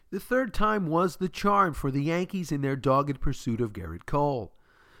The third time was the charm for the Yankees in their dogged pursuit of Gerrit Cole.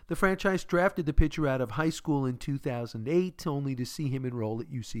 The franchise drafted the pitcher out of high school in 2008, only to see him enroll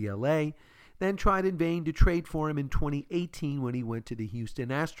at UCLA, then tried in vain to trade for him in 2018 when he went to the Houston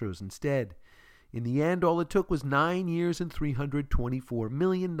Astros instead. In the end, all it took was 9 years and $324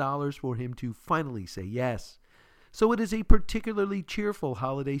 million for him to finally say yes. So it is a particularly cheerful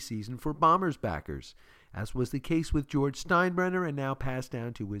holiday season for Bombers backers. As was the case with George Steinbrenner and now passed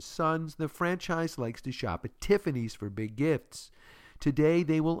down to his sons, the franchise likes to shop at Tiffany's for big gifts. Today,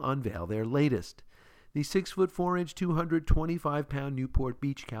 they will unveil their latest. The 6'4", 225-pound Newport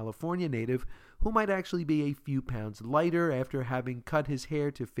Beach, California native, who might actually be a few pounds lighter after having cut his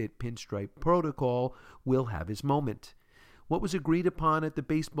hair to fit pinstripe protocol, will have his moment. What was agreed upon at the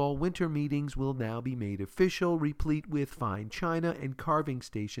baseball winter meetings will now be made official, replete with fine china and carving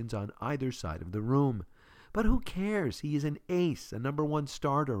stations on either side of the room. But who cares? He is an ace, a number one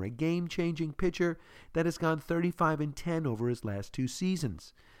starter, a game-changing pitcher that has gone 35-10 over his last 2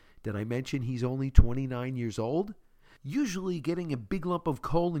 seasons. Did I mention he's only 29 years old? Usually getting a big lump of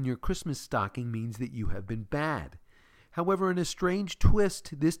coal in your Christmas stocking means that you have been bad. However, in a strange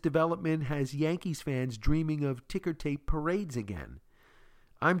twist, this development has Yankees fans dreaming of ticker tape parades again.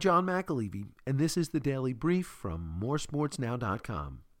 I'm John McAlevey, and this is the Daily Brief from moresportsnow.com.